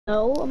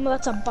I'm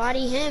about to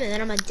body him and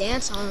then I'm gonna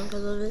dance on him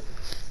because of it.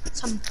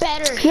 Some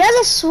better. He has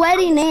a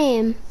sweaty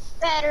name.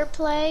 Better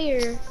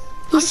player.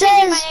 He I'm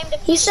changing my name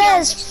to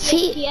says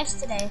feet.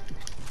 FPS today.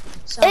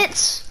 So.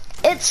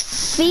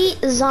 It's Feet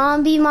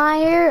Zombie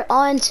Meyer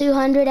on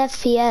 200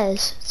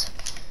 FPS.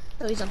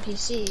 Oh, he's on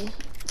PC.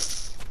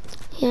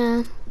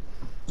 Yeah.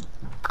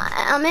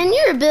 I'm in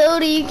your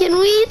building. Can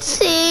we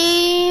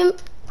team?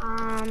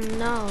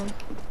 No.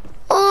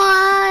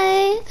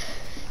 Why?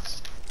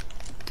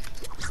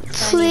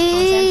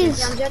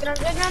 Please. I'm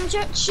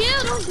joking.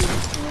 Chill, don't do it.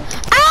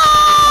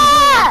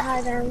 Ah!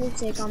 I'm doing a high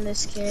take on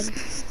this kid.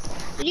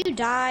 Did you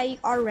die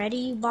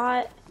already,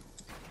 bot?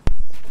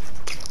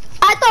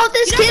 I thought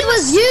this kid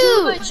was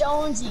you. Scuba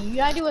Jonesy. You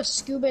gotta do a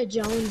Scuba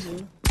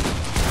Jonesy.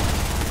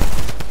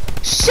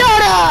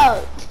 Shut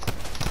up.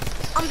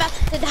 I'm about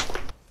to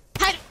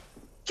die.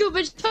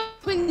 Scuba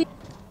Jonesy.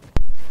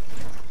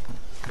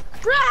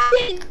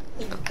 Brian.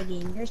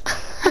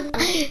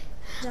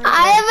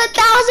 I have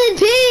 1,000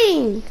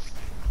 ping.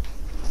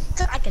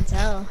 I can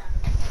tell.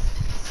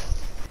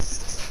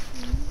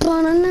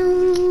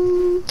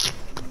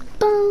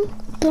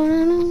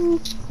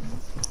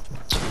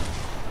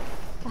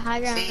 The high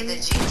ground. Be the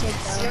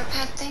genius your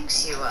pet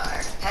thinks you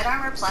are. Pet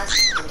Armor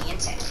Plus, Booty and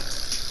Tank.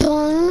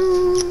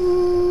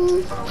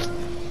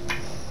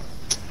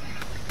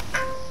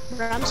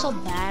 Bro, I'm so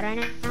bad right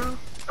now.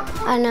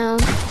 I know.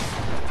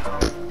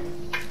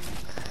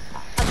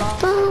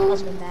 I've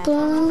always been bad.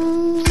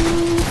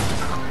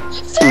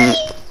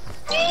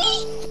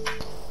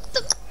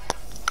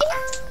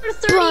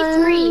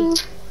 33.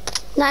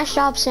 Nice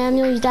job,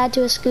 Samuel. You died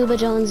to a Scuba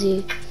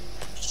Jonesy.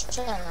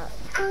 Shut up.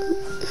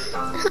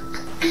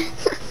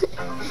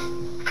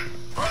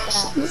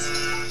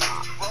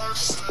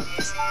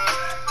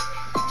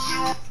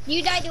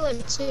 You died to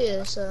him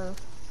too, so.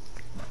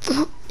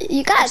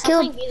 You got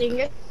killed.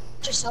 You're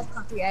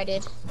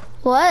self-copyrighted.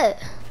 What?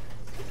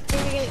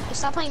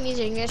 Stop playing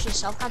music. You're just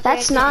self-copyrighted.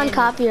 That's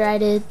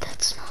non-copyrighted.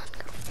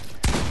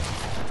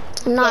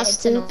 I'm not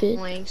stupid. It's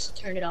annoying, so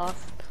turn it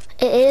off.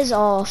 It is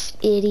off,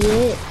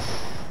 idiot.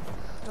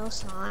 No,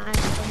 it's not. I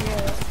still hear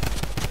it.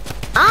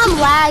 I'm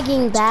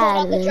lagging Pull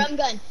out the badly. drum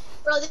gun.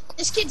 Bro,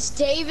 this kid's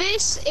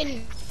Davis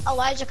and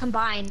Elijah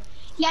combined.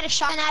 He had a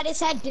shotgun at his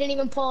head, didn't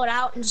even pull it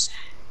out, and just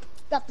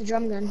got the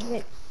drum gun. He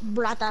went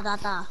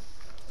bra-ta-ta-ta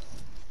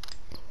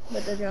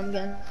with the drum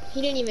gun.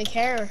 He didn't even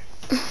care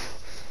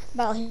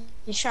about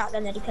his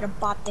shotgun that he could have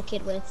bopped the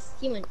kid with.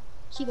 He went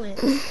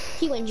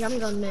drum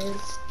gun mode.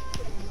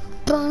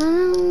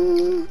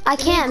 I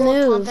can't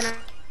move.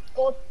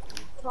 Go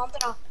pump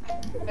it up,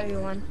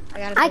 everyone.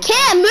 I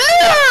can't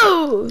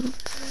move.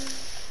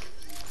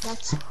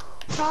 That's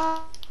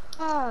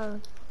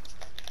hard.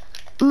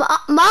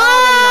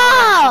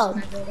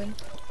 Mom!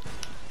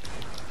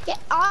 Get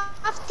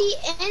off the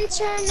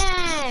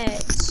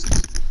internet!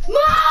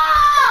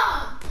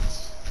 Mom!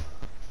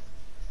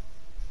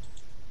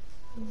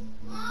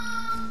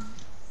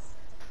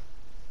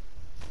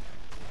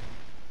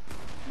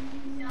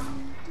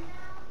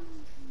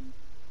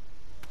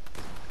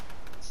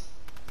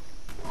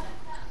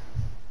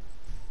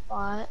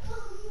 What?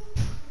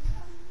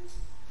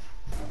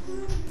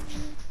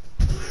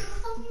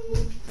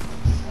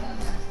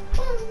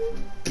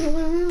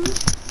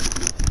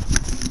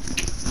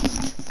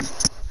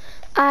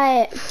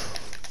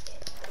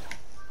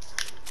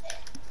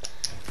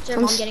 Is your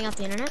mom getting off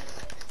the internet?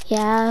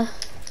 Yeah.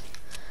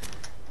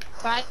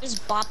 But I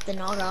just bopped the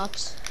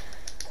knock-offs.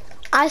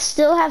 I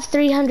still have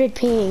 300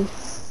 ping.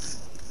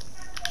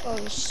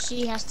 Oh,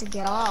 she has to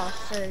get off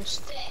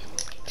first.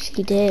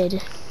 She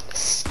did.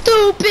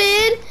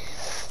 Stupid!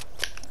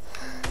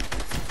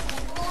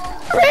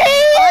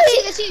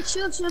 Really? I see you.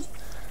 Chill.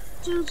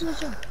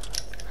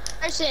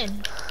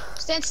 Person,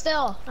 stand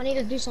still. I need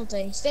to do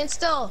something. Stand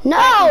still.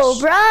 No,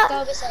 bruh.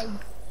 No,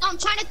 I'm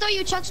trying to throw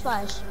you a chuck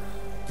splash.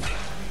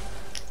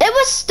 It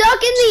was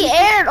stuck in the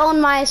air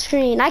on my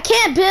screen. I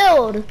can't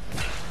build.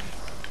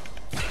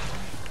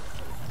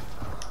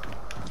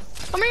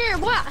 Come here,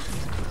 what?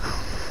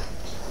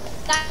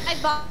 I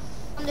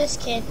bombed this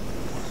kid.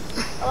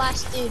 The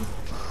last dude.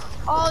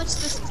 Oh, it's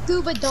the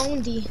Scuba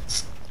Dondi.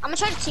 I'm gonna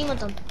try to team with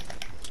him.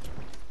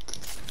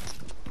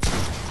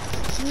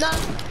 No.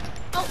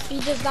 Oh, he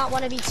does not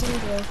want to be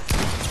teamed with.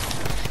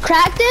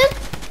 Cracked him?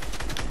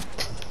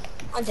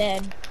 I'm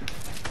dead.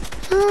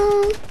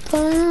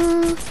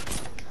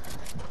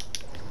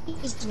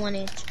 He's 1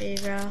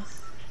 HP, bro.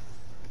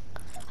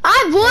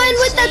 I won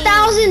with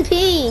 1,000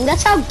 ping.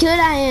 That's how good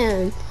I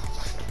am.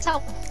 That's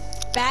how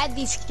bad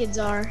these kids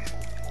are.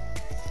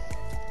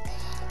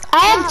 I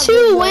have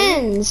 2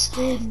 wins.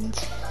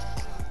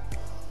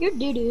 You're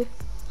doo-doo.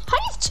 How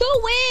do you have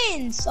 2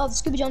 wins? Oh, the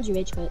Scuba Jones you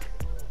rage quit.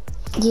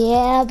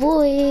 Yeah,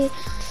 boy.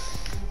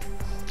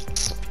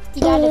 He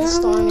died in the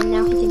storm and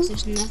now he thinks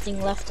there's nothing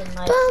left in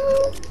life.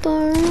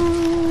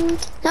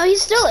 No,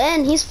 he's still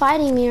in. He's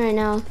fighting me right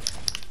now.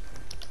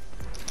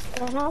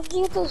 Well, how did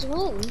you get those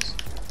wins?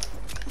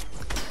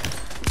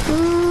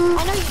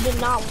 I know you did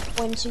not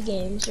win 2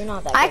 games. You're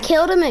not that good. I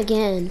killed him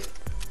again.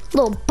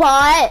 Little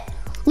bot.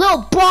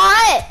 Little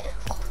bot.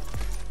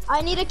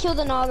 I need to kill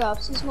the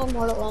Nogops. He's my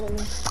mortal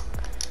enemy.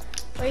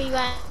 Where you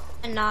at,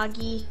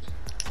 Nagi?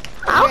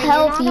 I'll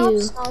help you. No,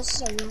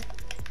 it's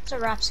a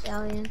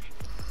rapscallion.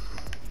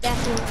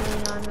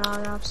 Definitely not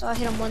Nogops. So I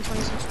hit him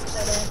 126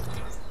 dead.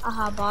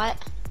 Aha,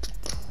 bot.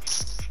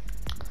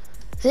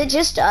 Is it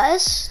just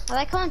us? I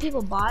like calling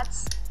people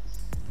bots.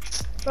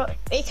 Bro,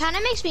 it kind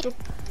of makes me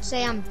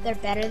say they're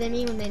better than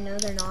me when they know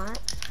they're not.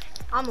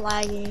 I'm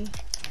lagging.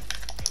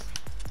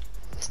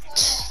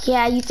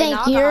 Yeah, you think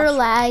you're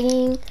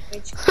lagging?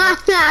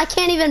 I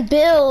can't even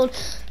build.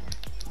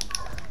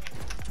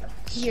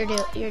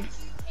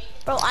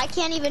 Bro, I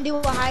can't even do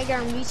a high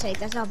ground retake.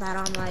 That's how bad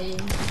I'm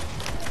lagging.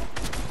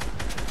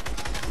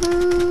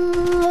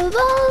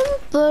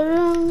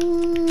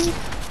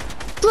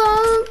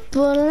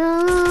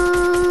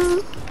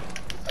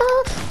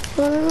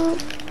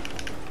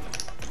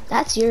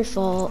 That's your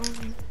fault.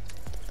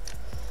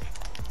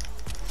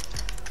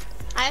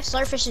 I have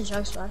starfish and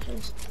chug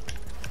splashes.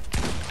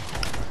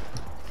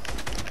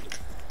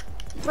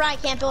 Bro, I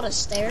can't build a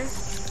stair.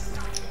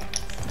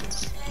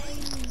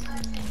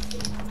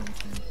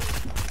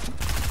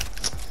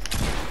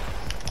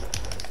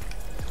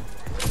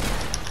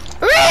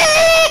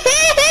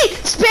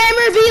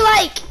 Spammer be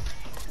like.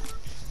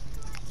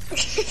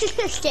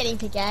 Getting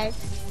pickaxe.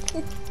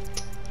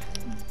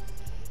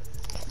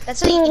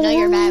 That's how you know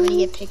you're mad when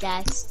you get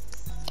pickaxe.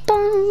 You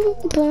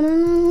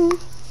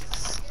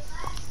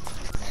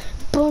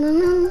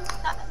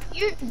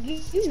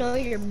know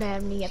you're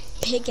mad when you get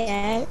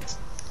pickaxe.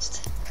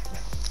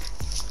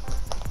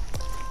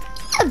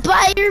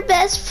 By your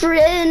best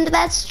friend,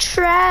 that's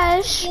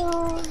trash.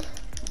 I'm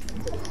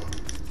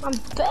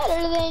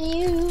better than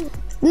you.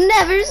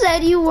 Never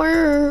said you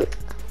weren't.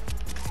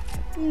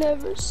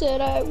 Never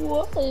said I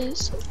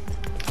was.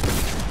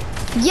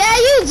 Yeah,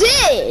 you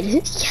did. Yeah,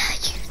 you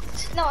did.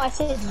 No, I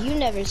said you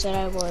never said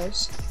I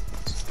was.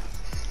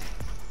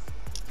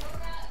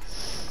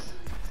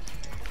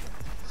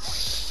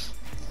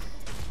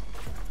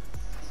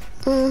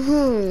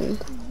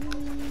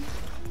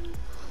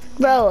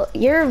 Bro,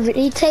 your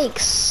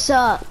retakes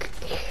suck.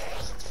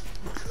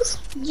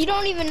 You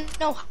don't even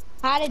know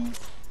how to.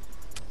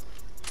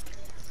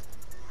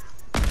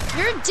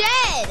 You're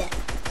dead.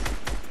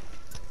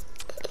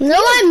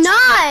 No, I'm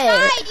not.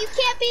 Died. You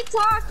can't be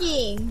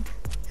talking.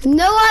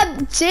 No, I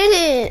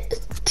didn't.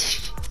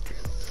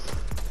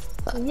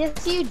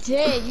 Yes, you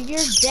did. You're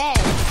dead.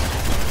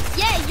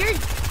 Yeah, you're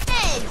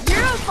dead.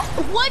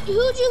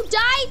 Who'd you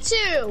die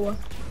to?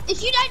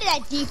 If you died to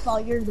that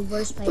default, you're the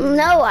worst player.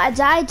 No, I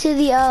died to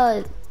the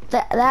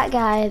that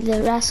guy,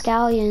 the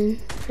Rascallion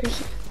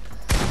person.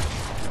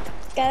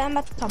 Guy, I'm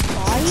about to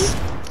body.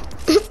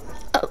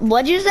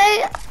 What'd you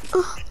say?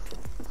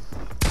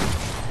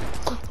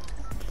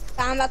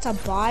 I'm about to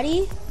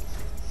body.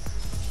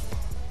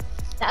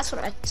 That's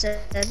what I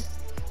said.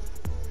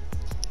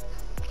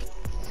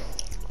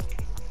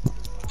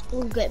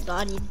 We'll get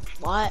bodied.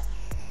 What?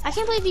 I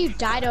can't believe you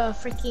died to a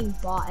freaking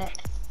bot.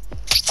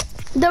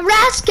 The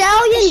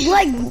Rascallion,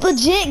 like,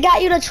 legit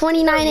got you to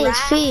 29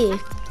 HP.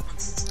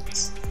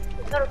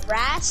 The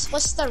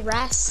What's the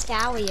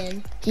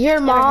Rascallion? Your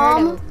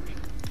mom?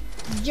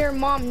 Your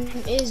mom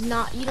is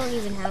not, you don't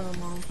even have a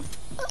mom.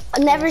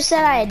 Never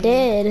said I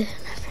did.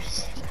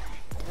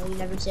 No, you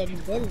never said you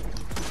didn't.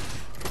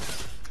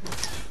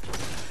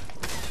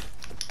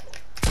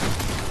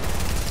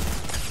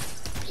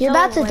 You're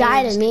about to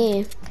die to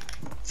me.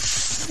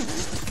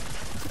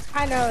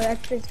 I know,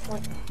 that's this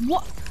point.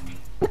 What?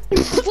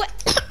 What?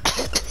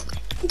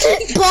 But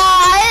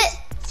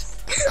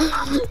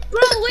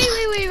Bro,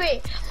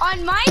 wait.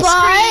 On my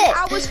screen,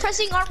 I was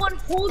pressing R1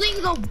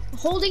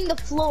 holding the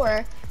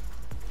floor.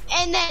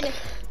 And then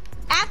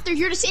after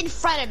you're just in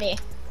front of me.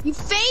 You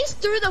phased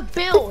through the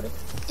build.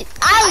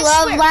 I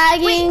love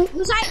lagging.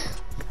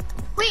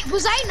 Wait,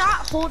 was I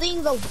not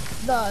holding the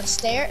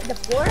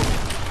floor?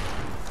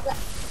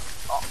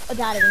 Oh,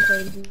 that even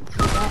crazy.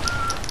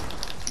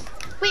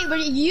 Wait,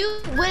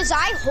 was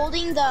I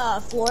holding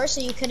the floor so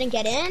you couldn't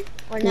get in?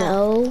 Or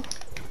no?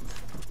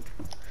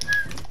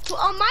 Well,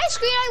 on my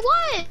screen I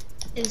was.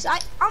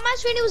 On my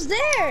screen it was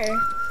there.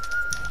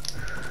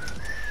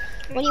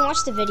 When you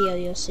watch the video,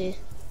 you'll see.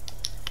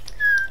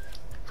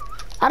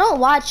 I don't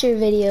watch your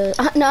videos.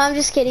 No, I'm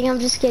just kidding. I'll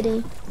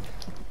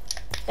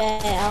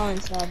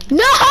unsub.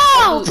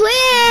 No,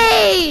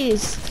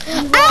 please!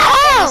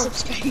 Ow!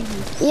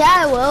 Yeah,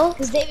 I will.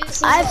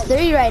 I have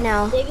 3 right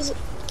now.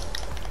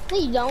 No,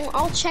 you don't.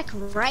 I'll check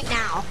right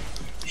now.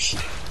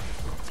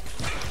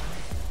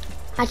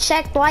 I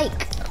checked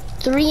like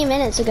 3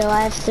 minutes ago.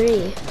 I have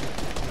 3.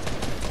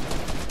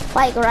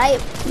 Like right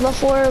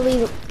before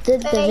we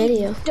did the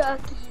video.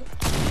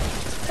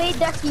 Hey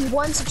Ducky,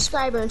 1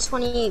 subscriber and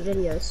 28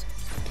 videos.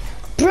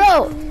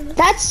 Bro,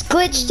 that's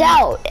glitched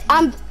out.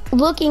 I'm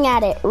looking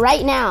at it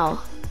right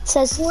now. It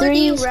says 3. Would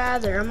you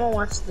rather? I'm gonna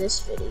watch this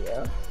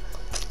video.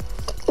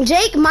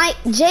 Jake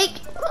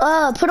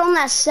put on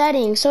that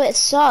setting so it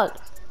sucked.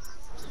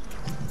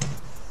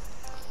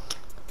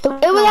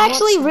 It was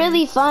actually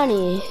really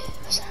funny.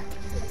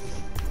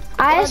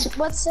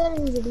 What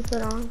settings did you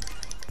put on?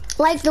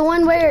 Like the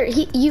one where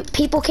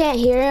people can't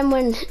hear him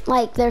when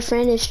like their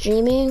friend is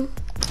streaming.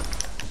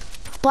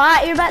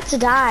 Bot, you're about to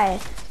die.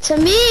 To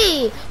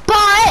me!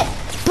 Bot!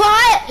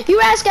 Bot!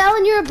 You ask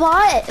Alan, you're a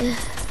bot.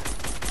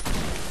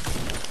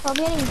 I'm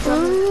getting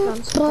drum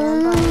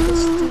spammed by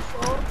this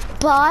default.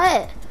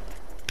 Bot.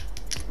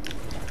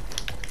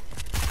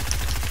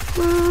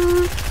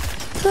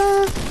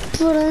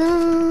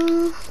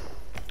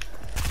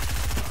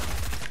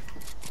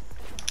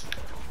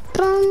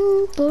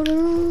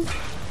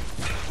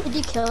 Did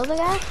you kill the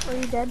guy? Or are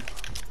you dead?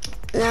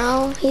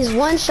 No, he's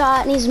one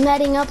shot and he's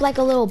medding up like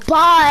a little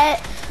bot.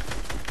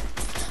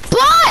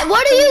 Bot,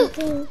 what are you?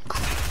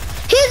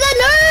 He's a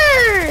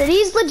nerd.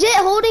 He's legit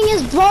holding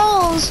his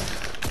balls.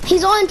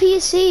 He's on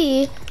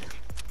PC.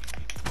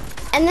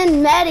 And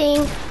then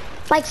medding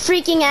like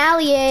freaking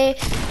Allier.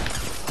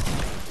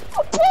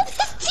 Oh, bro,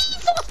 this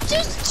default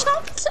just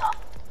jumped up.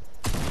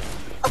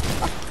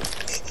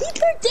 He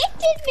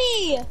predicted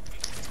me.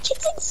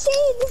 It's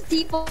insane. This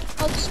default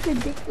just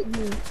predicted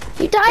me.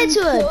 You died to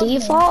a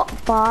default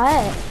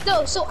bot.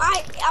 No, so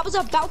I was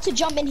about to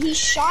jump and he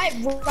shot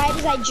right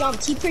as I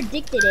jumped. He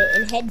predicted it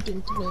and head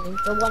dinked me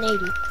for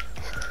 180.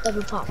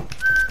 Double pump.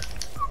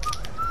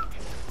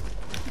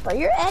 But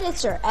your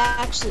edits are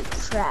actually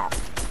crap.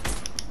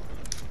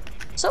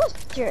 So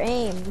is your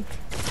aim.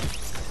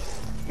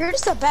 You're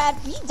just a bad.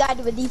 You died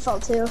to a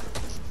default too.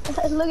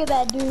 Look at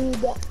that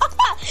dude. Yo!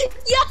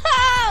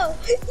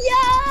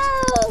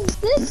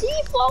 This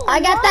default I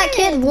got won. that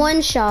kid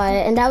one shot,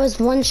 and that was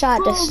one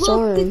shot to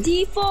Storm. Look,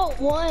 the default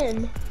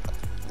won.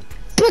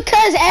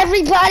 Because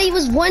everybody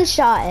was one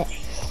shot.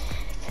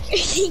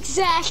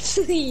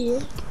 Exactly.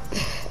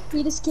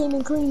 He just came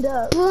and cleaned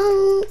up.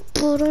 Bro,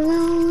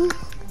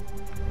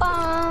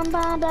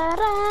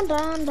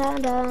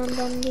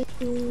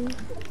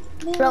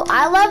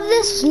 I love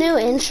this new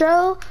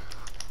intro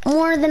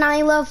more than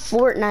I love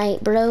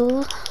Fortnite,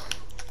 bro.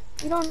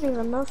 You don't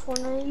even know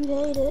Fortnite, you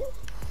hate it.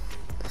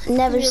 I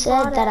never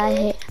said that I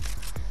hate.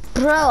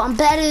 Bro, I'm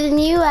better than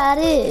you at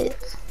it.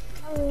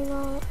 No, you're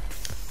not.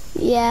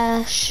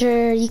 Yeah,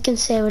 sure, you can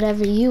say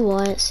whatever you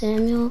want,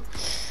 Samuel.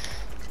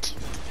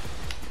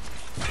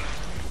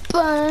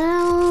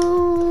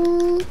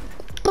 Bow,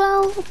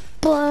 bow,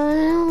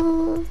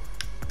 bow.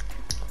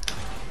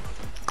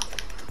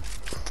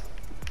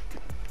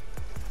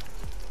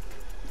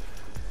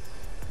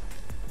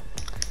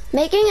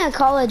 Making a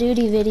Call of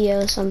Duty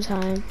video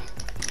sometime.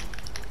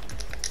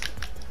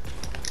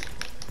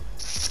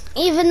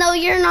 Even though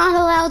you're not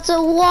allowed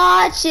to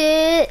watch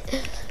it.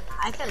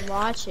 I can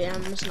watch it,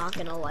 I'm just not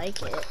gonna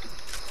like it.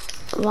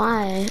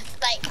 Why?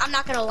 Like, I'm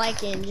not gonna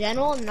like it in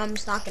general, and I'm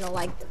just not gonna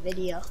like the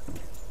video.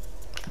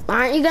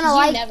 Aren't you gonna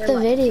like the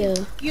video?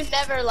 You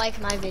never like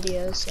my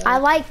videos. So. I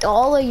liked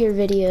all of your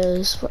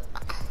videos.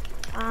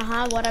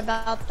 What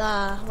about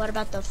the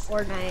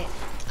Fortnite?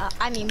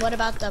 What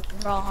about the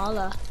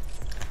Brawlhalla?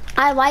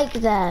 I like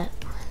that.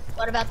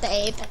 What about the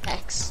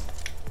Apex?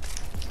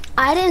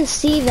 I didn't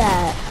see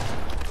that.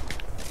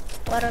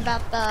 What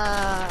about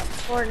the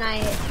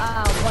Fortnite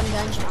one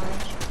gun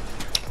challenge?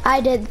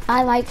 I did.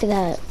 I liked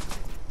that.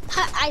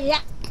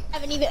 I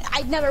haven't even.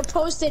 I never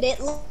posted it.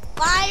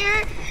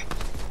 Liar.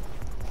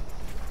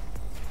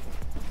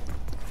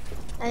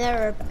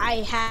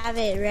 I have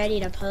it ready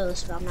to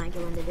post, but I'm not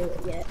going to do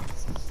it yet.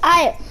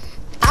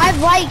 I've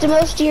liked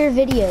most of your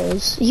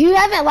videos. You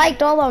haven't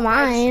liked all of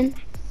mine.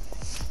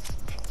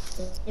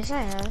 Yes,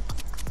 I have.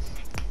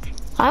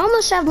 I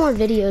almost have more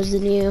videos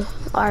than you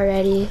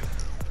already.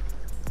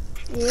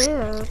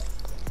 Yeah.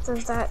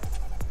 Does that?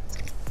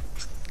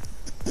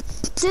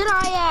 Did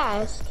I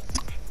ask?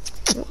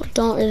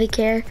 Don't really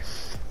care.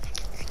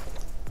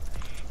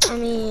 I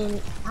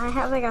mean, I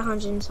have like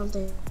 100 and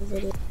something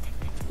videos.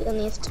 You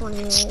only have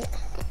 28.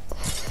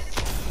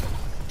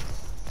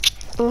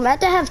 I'm about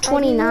to have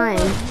 29.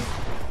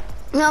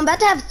 No, I'm about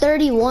to have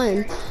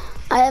 31.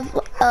 I have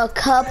a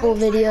couple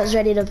videos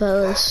ready to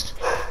post.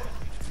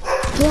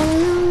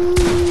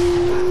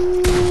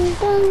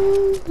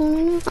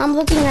 I'm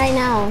looking right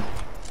now.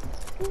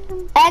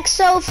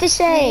 Exo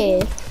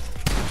Fishay.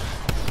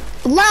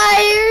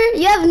 Liar!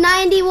 You have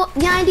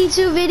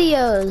 92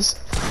 videos.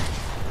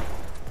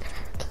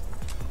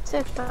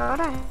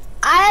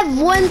 I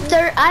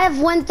have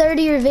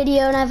 130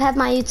 video, and I've had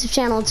my YouTube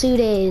channel 2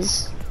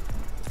 days.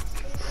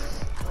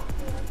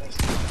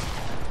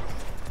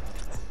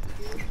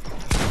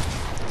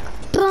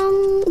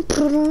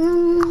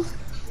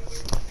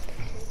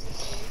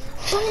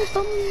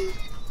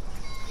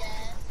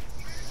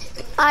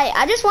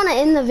 I just want to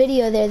end the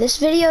video there. This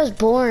video is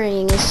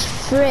boring as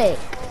frick.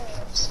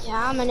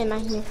 Yeah, I'm gonna end my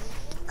here.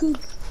 Good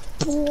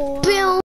boy. Boom.